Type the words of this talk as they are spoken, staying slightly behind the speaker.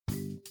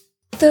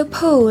The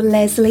Paul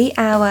Leslie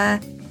Hour,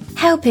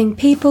 helping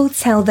people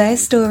tell their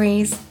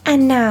stories.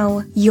 And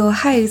now, your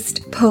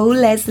host, Paul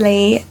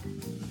Leslie.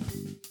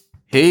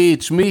 Hey,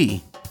 it's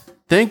me.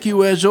 Thank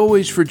you as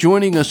always for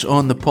joining us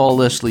on the Paul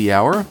Leslie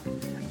Hour.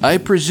 I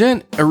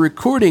present a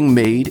recording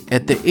made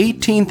at the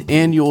 18th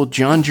annual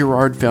John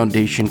Gerard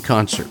Foundation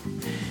concert.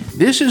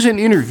 This is an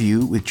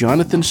interview with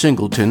Jonathan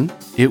Singleton.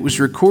 It was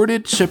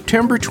recorded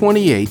September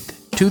 28th,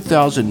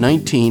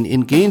 2019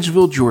 in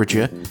Gainesville,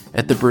 Georgia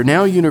at the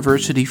Brenau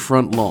University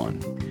front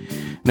lawn.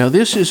 Now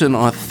this is an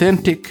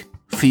authentic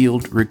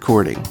field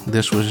recording.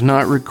 This was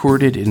not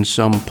recorded in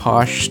some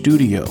posh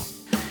studio.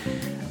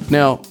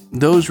 Now,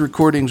 those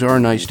recordings are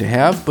nice to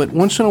have, but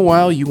once in a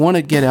while you want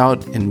to get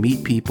out and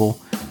meet people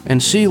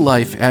and see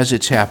life as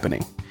it's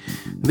happening.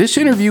 This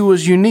interview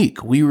was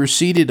unique. We were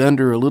seated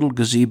under a little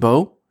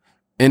gazebo,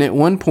 and at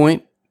one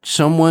point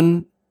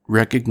someone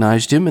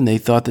recognized him and they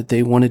thought that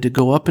they wanted to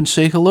go up and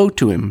say hello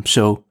to him.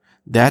 So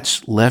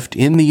that's left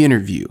in the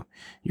interview.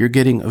 You're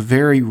getting a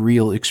very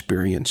real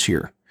experience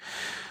here.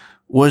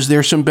 Was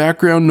there some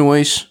background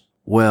noise?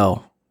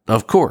 Well,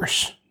 of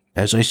course.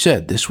 As I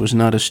said, this was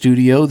not a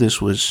studio.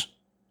 This was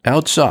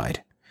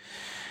outside.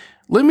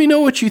 Let me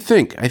know what you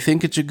think. I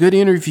think it's a good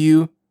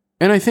interview,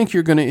 and I think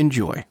you're going to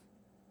enjoy.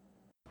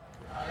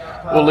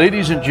 Well,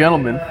 ladies and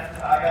gentlemen,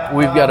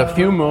 we've got a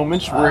few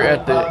moments. We're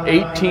at the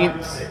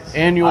 18th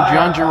annual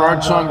John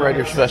Gerard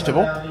Songwriters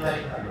Festival.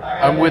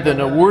 I'm with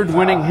an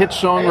award-winning hit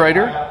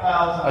songwriter,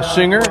 a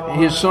singer.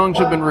 His songs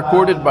have been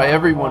recorded by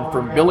everyone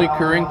from Billy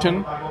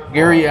Currington,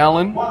 Gary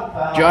Allan,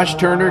 Josh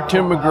Turner,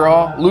 Tim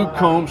McGraw, Luke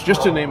Combs,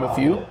 just to name a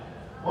few.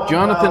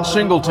 Jonathan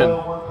Singleton.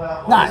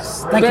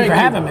 Nice. Thank you for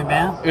having me,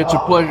 man. It's a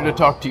pleasure to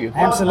talk to you.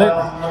 Absolutely.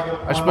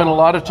 I spent a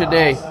lot of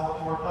today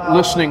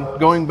listening,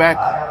 going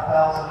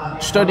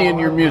back, studying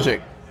your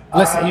music.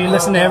 You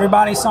listen to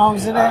everybody's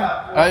songs today?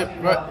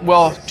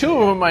 Well, two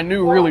of them I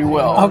knew really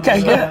well.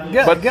 Okay,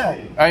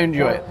 good. I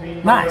enjoy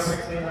it. Nice.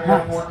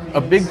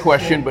 A big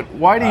question, but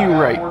why do you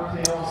write?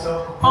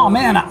 Oh,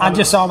 man, I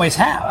just always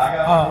have.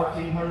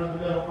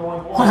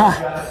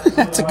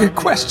 That's a good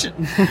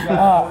question.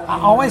 I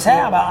always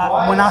have.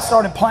 When I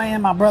started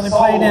playing, my brother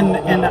played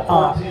in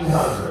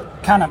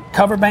kind of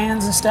cover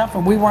bands and stuff,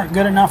 and we weren't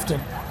good enough to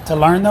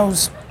learn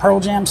those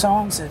Pearl Jam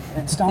songs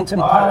and Stone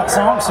Temple Pilots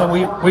songs, so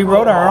we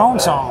wrote our own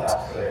songs.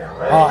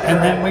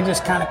 And then we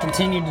just kind of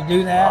continued to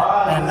do that.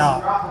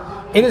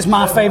 And it is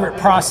my favorite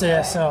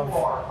process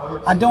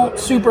I don't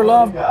super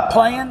love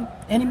playing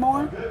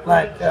anymore.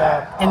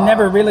 And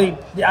never really,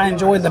 I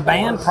enjoyed the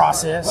band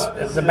process,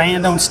 the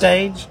band on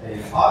stage.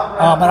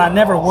 But I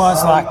never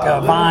was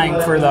vying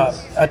for the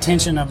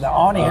attention of the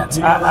audience.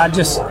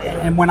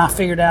 And when I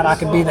figured out I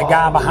could be the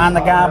guy behind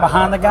the guy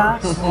behind the guy,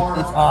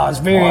 I was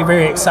very,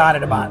 very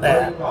excited about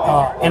that.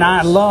 And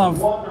I love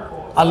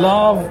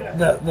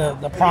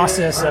the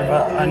process of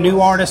a new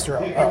artist or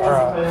a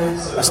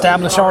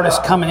established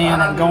artist coming in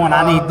and going,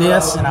 I need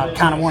this, and I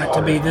kind of want it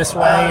to be this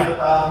way,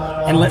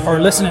 or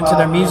listening to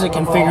their music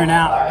and figuring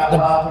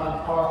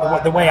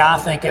out the way I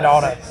think it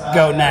ought to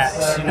go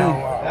next.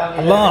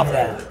 I love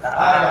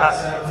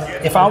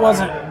that. If I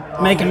wasn't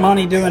making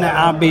money doing it,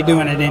 I'd be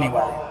doing it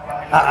anyway.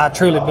 I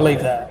truly believe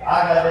that.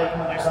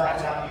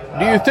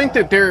 Do you think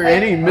that there are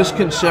any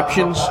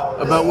misconceptions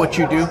about what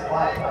you do?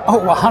 Oh,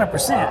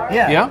 100%.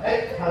 Yeah.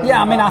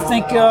 Yeah. I mean, I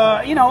think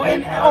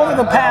over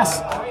the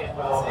past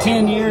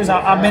 10 years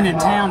I've been in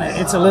town,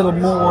 it's a little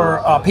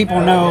more. People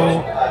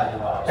know,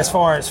 as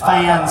far as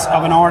fans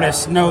of an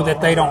artist, know that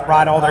they don't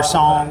write all their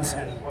songs.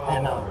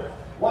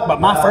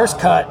 But my first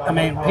cut, I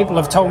mean, people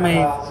have told me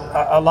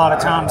a lot of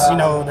times,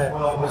 that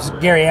it was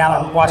Gary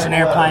Allan watching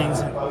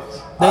airplanes, and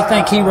they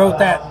think he wrote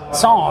that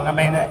song. I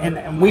mean,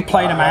 and we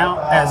played him out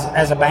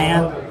as a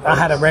band. I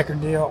had a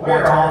record deal at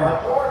one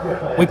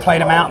time. We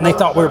played him out, and they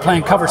thought we were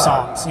playing cover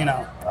songs,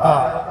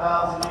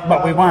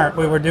 but we weren't.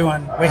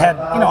 I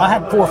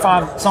had 4 or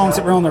 5 songs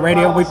that were on the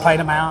radio. We played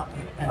them out.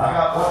 And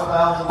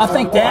I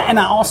think that, and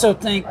I also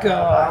think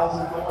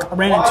I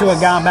ran into a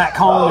guy back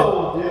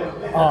home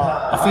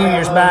a few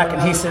years back,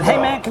 and he said, "Hey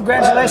man,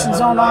 congratulations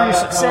on all your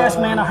success,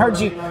 man. I heard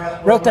you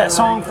wrote that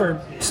song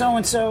for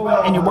so-and-so,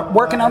 and you're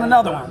working on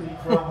another one."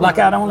 Like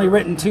I'd only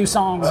written 2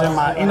 songs in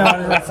my,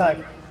 it's like,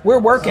 we're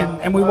working,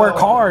 and we work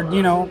hard,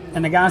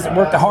 and the guys that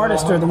work the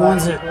hardest are the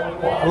ones that,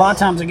 a lot of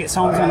times they get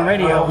songs on the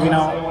radio,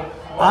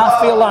 I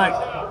feel like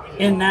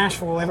in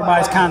Nashville,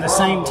 everybody's kind of the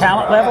same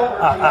talent level.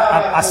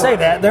 I say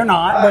that, they're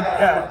not, but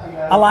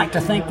I like to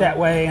think that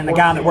way, and the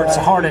guy that works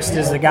the hardest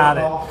is the guy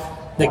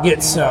that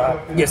gets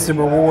the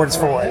rewards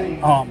for it.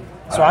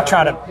 So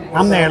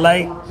I'm there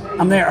late,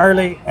 I'm there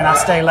early, and I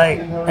stay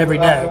late every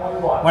day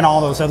when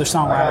all those other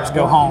songwriters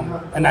go home,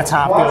 and that's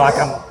how I feel like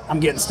I'm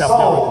getting stuff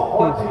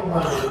done.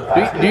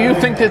 Do you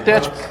think that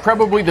that's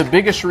probably the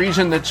biggest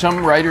reason that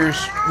some writers,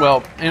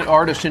 well, and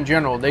artists in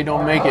general, they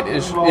don't make it?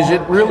 Is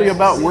it really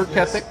about work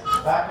ethic?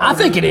 I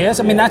think it is.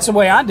 I mean, that's the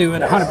way I do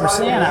it,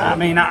 100%. I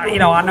mean,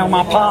 I know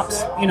my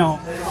pops,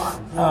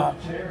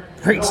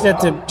 preached at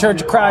the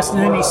Church of Christ,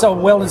 and then he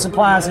sold welding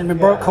supplies and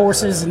broke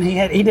horses, and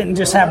he didn't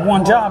just have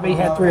one job; he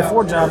had 3 or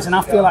 4 jobs. And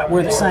I feel like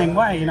we're the same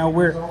way. You know,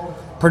 we're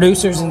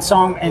producers and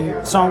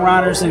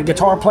songwriters and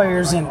guitar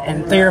players and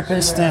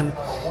therapists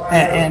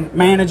and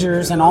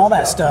managers and all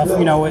that stuff.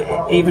 You know,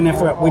 even if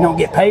we don't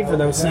get paid for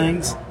those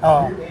things.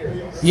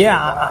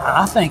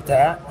 I think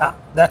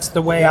that's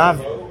the way I've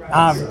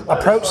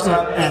approached it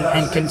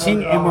and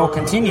continue and will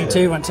continue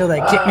to until they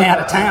kick me out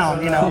of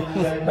town, you know.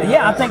 But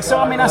yeah, I think so.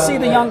 I mean, I see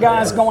the young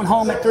guys going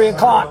home at 3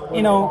 o'clock,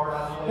 you know.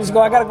 Just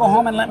go, I got to go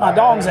home and let my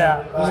dogs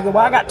out. Just go,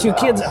 well, I got 2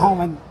 kids at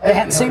home and they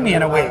hadn't seen me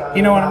in a week.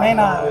 You know what I mean?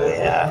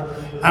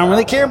 I don't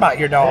really care about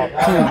your dog.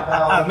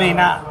 I mean,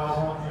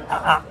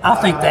 I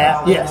think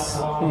that, yes.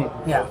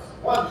 Yeah.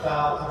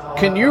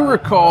 Can you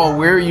recall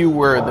where you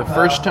were the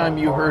first time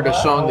you heard a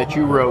song that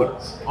you wrote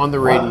on the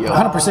radio?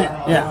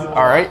 100%, yeah.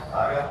 All right.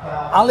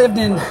 I lived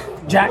in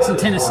Jackson,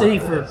 Tennessee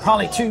for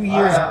probably 2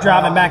 years,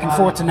 driving back and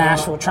forth to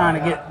Nashville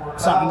trying to get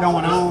something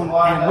going on.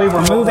 And we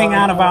were moving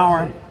out of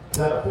our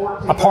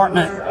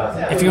apartment,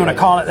 if you want to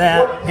call it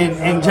that,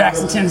 in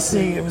Jackson,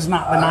 Tennessee. It was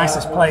not the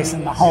nicest place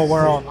in the whole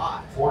world.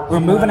 We were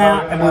moving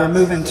out, and we were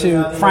moving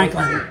to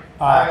Franklin,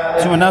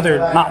 to another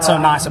not so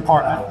nice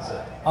apartment.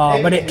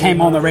 But it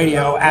came on the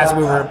radio as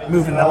we were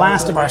moving the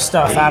last of our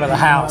stuff out of the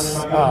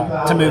house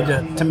to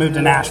move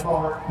to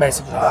Nashville,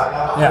 basically.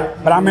 Yeah,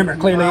 but I remember it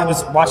clearly. It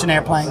was Watching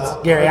Airplanes.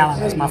 Gary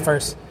Allen was my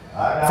first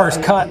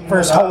cut,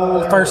 first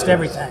hold, first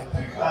everything.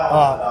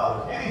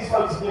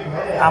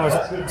 I was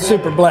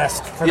super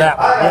blessed for that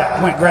one. Yeah,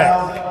 it went great.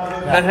 Yeah.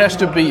 That has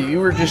to be.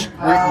 Were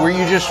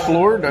you just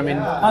floored? I mean,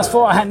 I was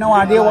floored. I had no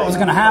idea what was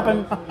going to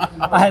happen.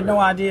 I had no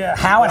idea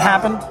how it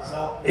happened.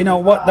 You know,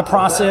 what the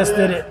process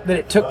that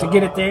it took to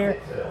get it there.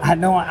 I had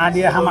no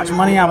idea how much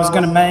money I was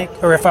going to make,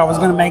 or if I was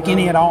going to make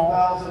any at all.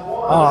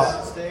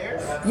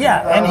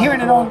 And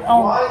hearing it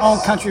on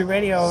country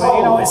radio,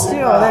 you know, it's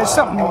still, there's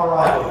something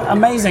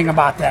amazing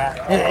about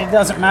that. It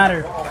doesn't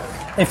matter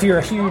if you're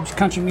a huge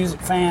country music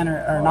fan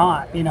or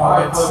not. You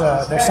know, it's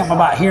there's something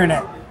about hearing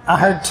it. I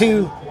heard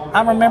 2.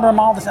 I remember them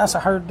all. I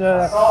heard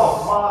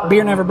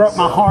 "Beer Never Broke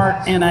My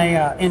Heart" in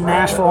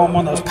Nashville on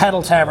one of those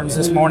pedal taverns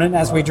this morning.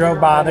 As we drove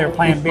by, they were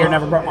playing "Beer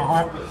Never Broke My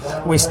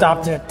Heart." We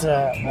stopped at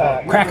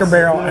Cracker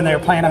Barrel, and they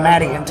were playing a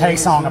Maddie and Tay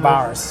song of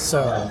ours.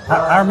 So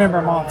I remember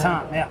them all the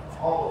time. Yeah.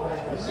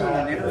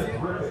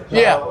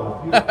 Yeah,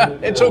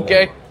 it's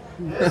okay.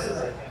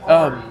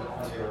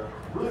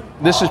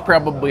 This is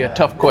probably a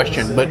tough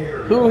question, but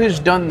who has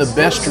done the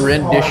best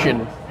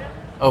rendition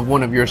of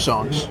one of your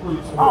songs?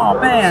 Oh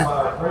man,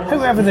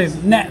 whoever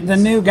the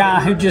new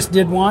guy who just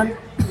did one.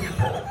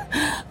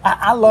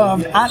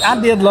 I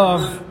did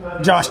love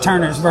Josh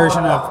Turner's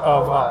version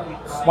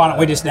of Why Don't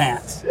We Just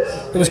Dance.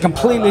 It was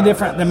completely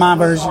different than my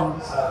version.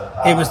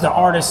 It was the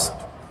artist's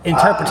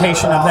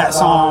interpretation of that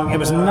song. It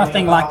was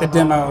nothing like the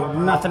demo,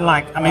 nothing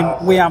like, I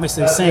mean, we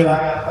obviously sing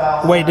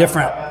way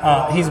different.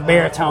 He's a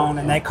baritone,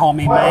 and they call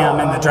me ma'am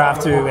in the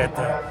drive-thru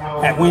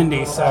at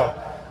Wendy's. So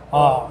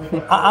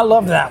I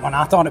loved that one.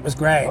 I thought it was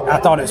great. I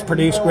thought it was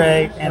produced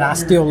great, and I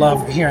still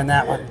love hearing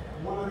that one.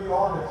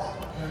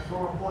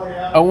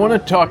 I want to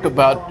talk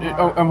about,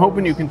 I'm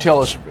hoping you can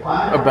tell us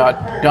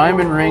about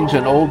Diamond Rings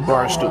and Old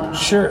Bar Stools.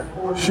 Sure.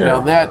 Now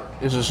that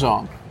is a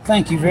song.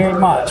 Thank you very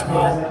much,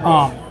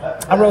 man.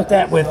 I wrote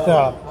that with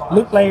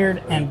Luke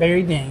Laird and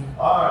Barry Dean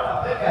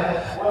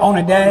on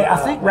a day. I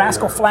think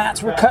Rascal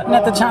Flatts were cutting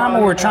at the time.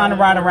 We were trying to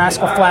write a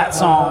Rascal Flatts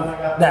song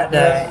that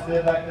day,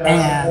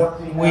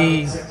 and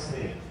we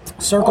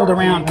circled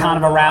around kind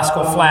of a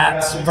Rascal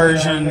Flatts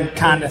version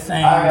kind of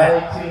thing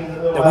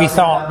that we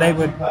thought they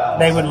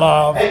would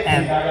love,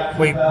 and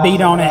we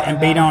beat on it and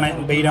beat on it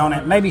and beat on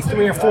it. Maybe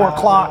 3 or 4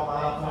 o'clock.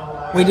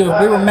 We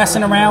were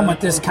messing around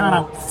with this kind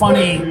of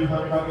funny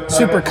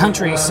super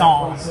country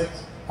song,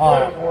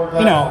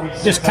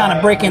 just kind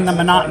of breaking the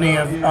monotony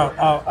of the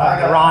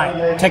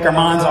ride, take our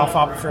minds off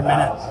of it for a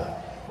minute.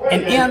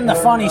 And in the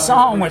funny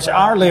song, which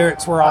our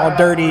lyrics were all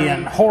dirty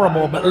and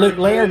horrible, but Luke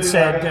Laird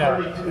said,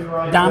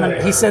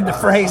 he said the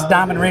phrase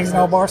 "Diamond Rings and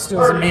Old Bar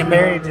Stools," and me and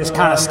Barry just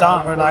kind of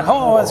stopped. We're like,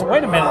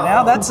 wait a minute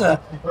now,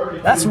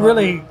 that's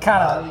really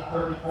kind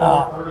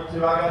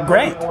of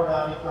great.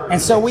 And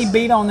so we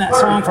beat on that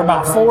song for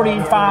about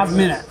 45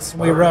 minutes.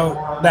 We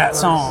wrote that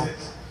song.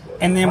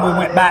 And then we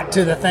went back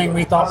to the thing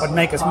we thought would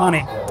make us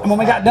money. And when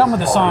we got done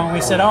with the song,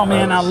 we said, oh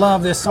man, I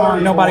love this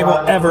song. Nobody will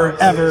ever,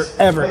 ever,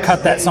 ever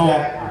cut that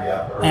song.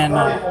 And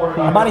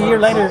about a year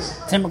later,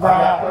 Tim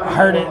McGraw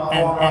heard it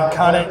and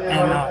cut it.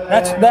 And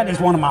that is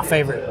one of my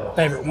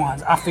favorite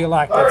ones. I feel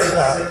like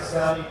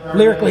it's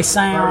lyrically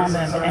sound,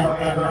 and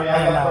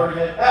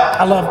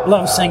I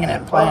love singing it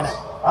and playing it.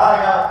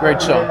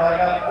 Great song.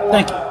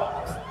 Thank you.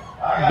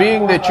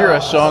 Being that you're a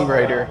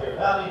songwriter,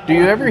 do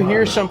you ever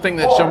hear something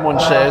that someone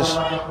says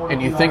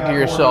and you think to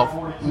yourself,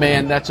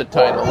 Man, that's a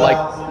title.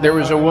 Like, there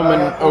was a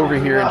woman over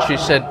here, and she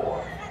said,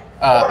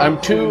 I'm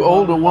too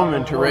old a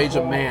woman to raise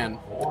a man.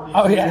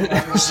 Oh,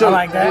 yeah. So I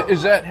like that.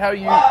 Is that how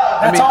you...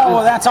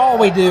 That's all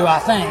we do, I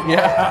think.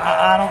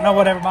 Yeah. I don't know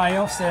what everybody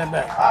else said,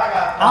 but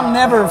I'm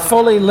never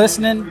fully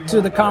listening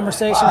to the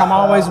conversation. I'm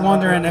always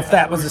wondering if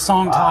that was a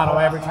song title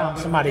every time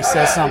somebody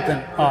says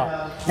something.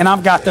 And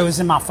I've got those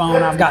in my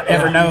phone. I've got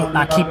Evernote, and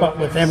I keep up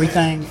with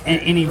everything,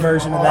 any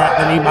version of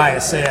that anybody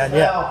has said.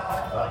 Yeah.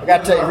 I got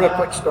to tell you a real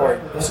quick story.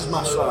 This is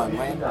my son,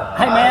 Landon.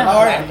 Hey, man. How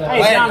are you? Hey,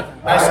 Landon.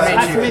 Jonathan.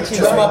 Nice to meet you. This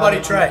is my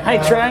buddy Trey. Hey,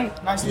 Trey.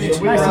 Nice to meet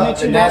you. Nice to meet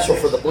you. In Nashville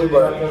for the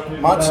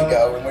Bluebird months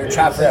ago, and we were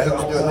trying to figure out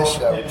who was doing this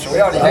show. So we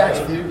already had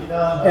a few.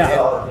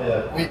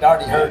 Yeah. We'd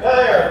already heard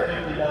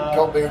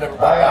Cold Beer Never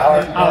Broke My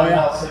Heart. Oh,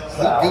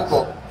 yeah. He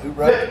Googled who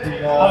wrote it.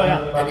 Oh,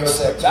 yeah. And he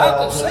said,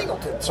 Jonathan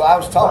Singleton. So I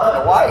was talking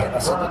to Wyatt. I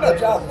said, you know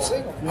Jonathan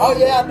Singleton? Oh,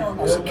 yeah, I know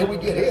him. I said, can we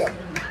get him?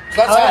 So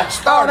that's how it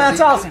started. Oh,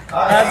 that's awesome.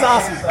 That's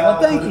awesome. Well,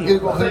 thank you.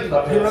 Google who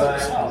wrote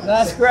this song.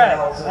 That's great.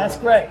 That's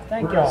great.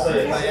 Thank y'all.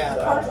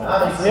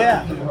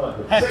 Yeah.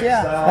 Heck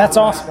yeah. That's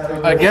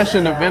awesome. I guess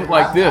an event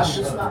like this,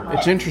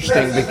 it's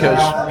interesting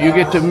because you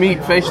get to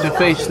meet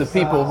face-to-face the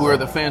people who are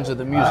the fans of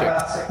the music.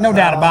 No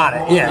doubt about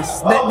it, yes.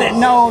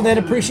 That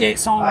appreciate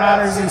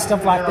songwriters and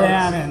stuff like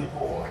that. And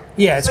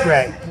yeah, it's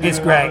great. It's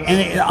great. And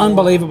it's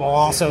unbelievable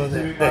also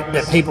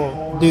that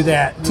people do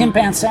that. Tin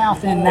Pan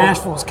South in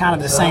Nashville is kind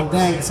of the same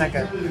thing. It's like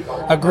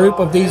a group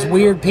of these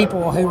weird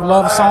people who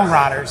love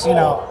songwriters, you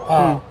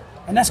know.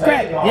 And that's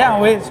great. Yeah,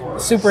 we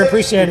super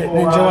appreciate it and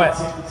enjoy it.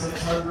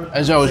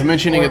 As I was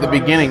mentioning at the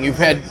beginning, you've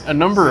had a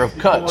number of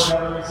cuts.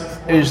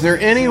 Is there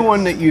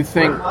anyone that you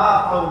think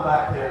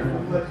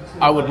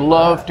I would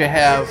love to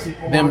have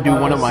them do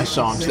one of my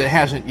songs that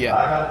hasn't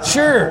yet?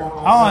 Sure.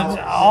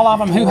 All of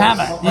them who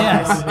haven't,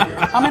 yes.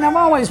 I mean, I've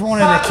always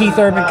wanted a Keith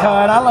Urban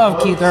cut. I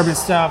love Keith Urban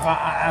stuff.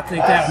 I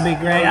think that would be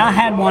great. I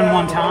had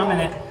one time,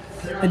 and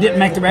it didn't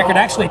make the record.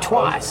 Actually,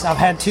 twice. I've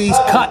had he's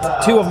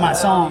cut two of my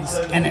songs,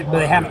 but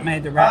they haven't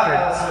made the record.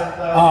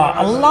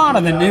 A lot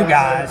of the new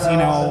guys, you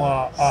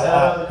know,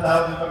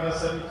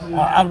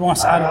 I want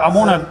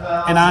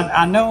to, and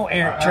I know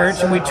Eric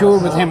Church, and we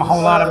toured with him a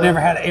whole lot. I've never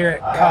had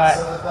Eric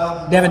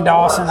cut. Devin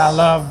Dawson,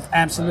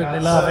 absolutely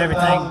love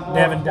everything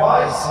Devin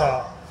does.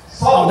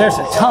 There's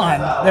a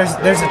ton.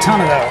 There's a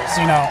ton of those,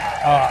 you know.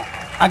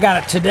 I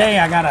got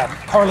a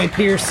Carly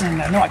Pearson.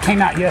 No, it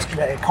came out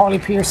yesterday. Carly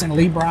Pearson,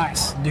 Lee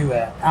Bryce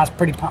duet. I was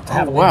pretty pumped to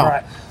have a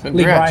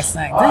Lee Bryce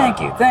thing.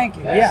 Thank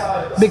you.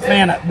 Yeah, big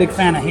fan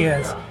of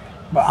his.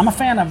 But I'm a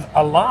fan of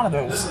a lot of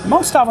those.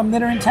 Most of them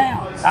that are in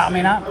town. I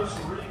mean,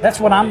 that's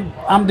what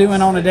I'm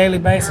doing on a daily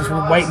basis.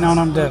 We're waiting on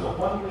them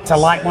to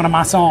like one of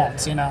my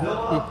songs. You know.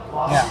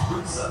 Yeah.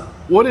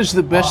 What is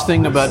the best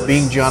thing about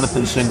being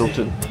Jonathan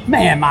Singleton?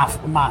 Man,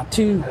 my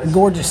two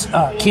gorgeous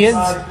kids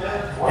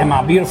and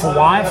my beautiful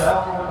wife,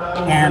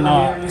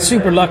 and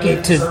super lucky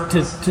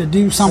to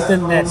do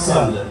something that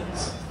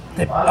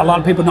a lot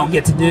of people don't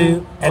get to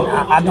do, and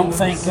I don't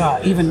think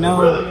even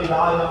know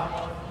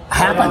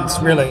happens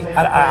really.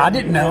 I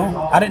didn't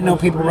know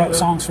people wrote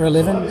songs for a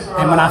living,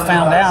 and when I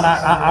found out,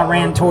 I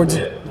ran towards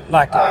it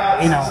like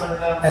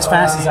as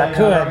fast as I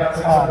could.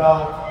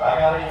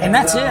 And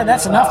that's it.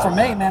 That's enough for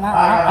me, man.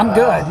 I'm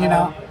good, you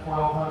know.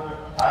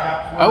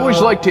 I always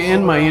like to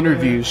end my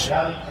interviews.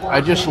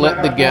 I just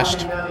let the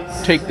guest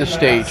take the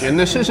stage. And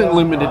this isn't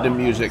limited to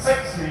music.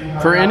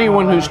 For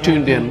anyone who's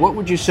tuned in, what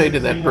would you say to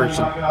that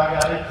person?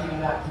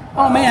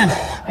 Oh, man.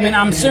 I mean,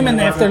 I'm assuming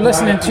that if they're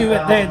listening to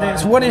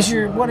it, what is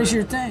your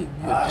thing?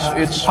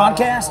 It's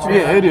podcast?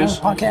 Yeah, it is.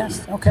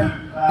 Podcast? Okay.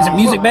 Is it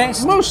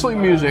music-based? Mostly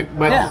music,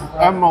 but yeah.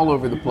 I'm all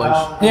over the place.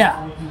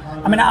 Yeah.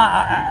 I mean,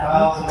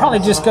 I probably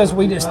just because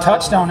we just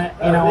touched on it,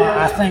 you know,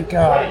 I think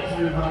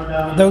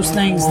those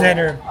things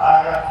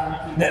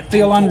that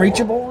feel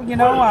unreachable, you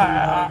know,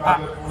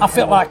 I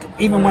felt like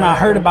even when I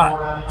heard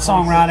about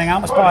songwriting, I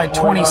was probably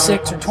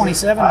 26 or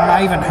 27 when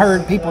I even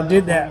heard people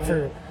did that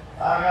for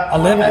a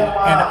living, and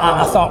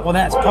I thought, well,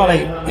 that's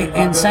probably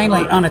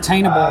insanely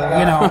unattainable,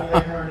 you know,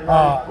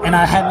 and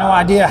I had no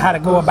idea how to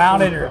go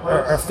about it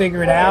or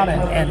figure it out,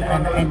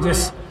 and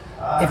just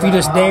if you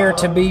just dare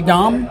to be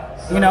dumb,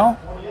 you know.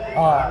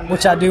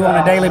 Which I do on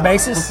a daily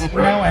basis, you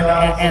know,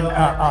 and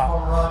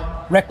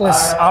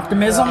reckless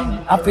optimism,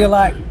 I feel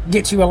like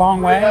gets you a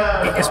long way,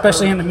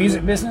 especially in the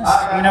music business.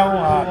 You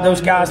know, those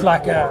guys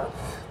like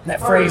that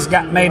phrase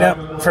got made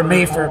up for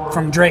me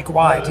from Drake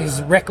White.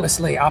 He's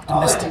recklessly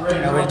optimistic. You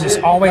know, he's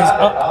just always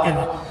up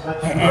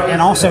and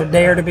also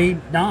dare to be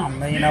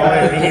dumb. You know,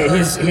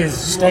 his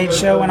stage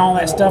show and all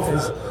that stuff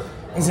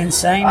is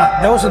insane.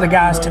 Those are the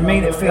guys to me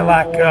that feel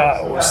like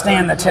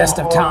stand the test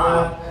of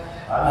time.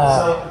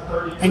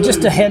 And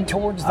just to head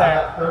towards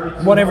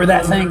that, whatever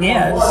that thing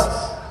is,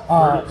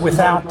 with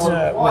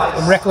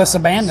reckless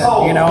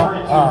abandon, you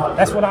know,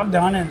 that's what I've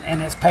done,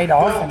 and it's paid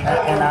off, and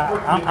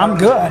I'm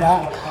good.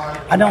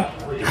 I don't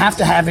have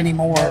to have any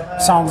more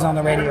songs on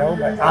the radio,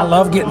 but I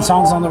love getting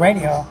songs on the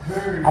radio.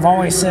 I've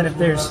always said if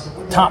there's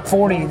top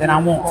 40, then I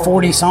want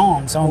 40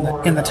 songs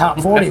in the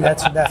top 40.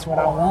 That's what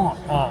I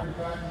want.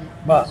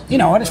 But,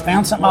 I just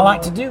found something I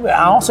like to do.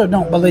 I also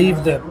don't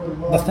believe the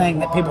thing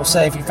that people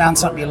say, if you found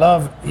something you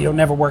love, you'll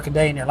never work a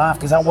day in your life,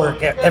 because I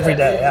work every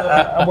day.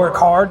 I work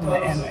hard,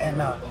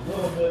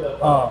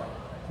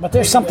 but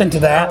there's something to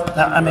that.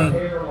 I mean,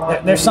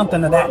 there's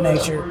something of that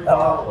nature.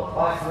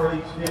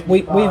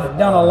 We've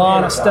done a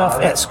lot of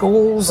stuff at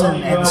schools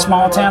and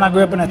small town. I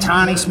grew up in a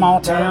tiny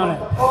small town,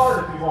 and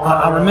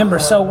I remember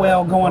so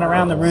well going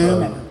around the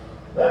room and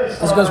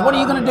he goes, "What are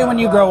you going to do when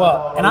you grow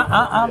up?" And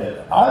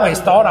I always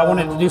thought I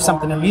wanted to do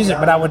something in music,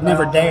 but I would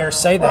never dare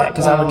say that,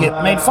 because I would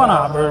get made fun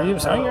of. Or you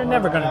say, "Oh, you're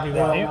never going to do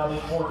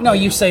that."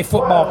 You say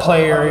football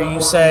player, you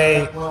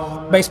say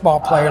baseball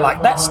player,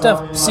 like that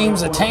stuff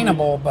seems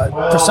attainable, but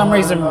for some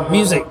reason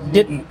music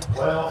didn't.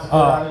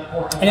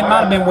 And it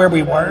might have been where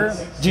we were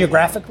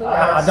geographically.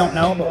 I don't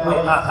know,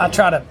 but I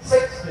try to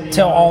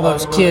tell all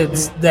those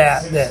kids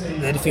that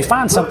if you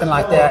find something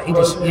like that,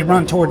 you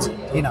run towards it.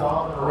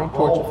 Run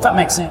towards it. If that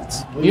makes sense.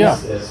 Yeah.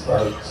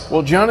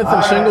 Well,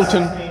 Jonathan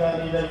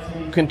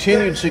Singleton,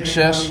 continued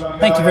success.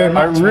 Thank you very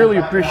much. I really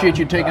appreciate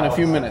you taking a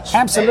few minutes.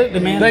 Absolutely,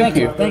 man. Thank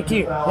you. Thank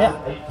you. Yeah.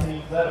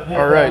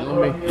 All right, let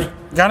me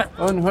Got it.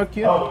 unhook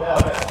you.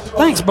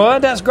 Thanks,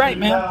 bud. That's great,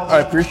 man. I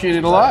appreciate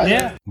it a lot.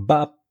 Yeah.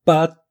 Ba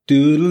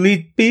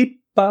doodly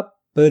beep bop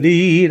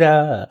dee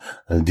da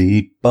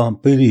dee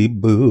bumpity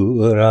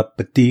boo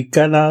rapati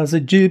kanaza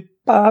jeep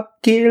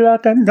kila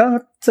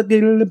kanat sa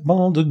gil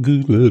bond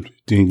good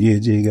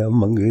jiga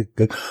manga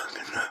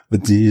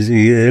but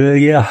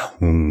ya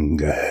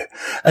hunga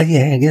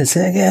again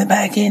say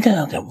back in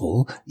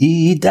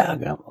the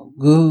daga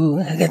go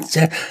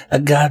I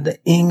got the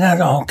inga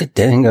rock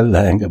tinga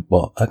langa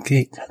bo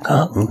akika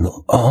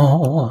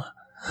oh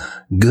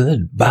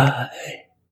goodbye.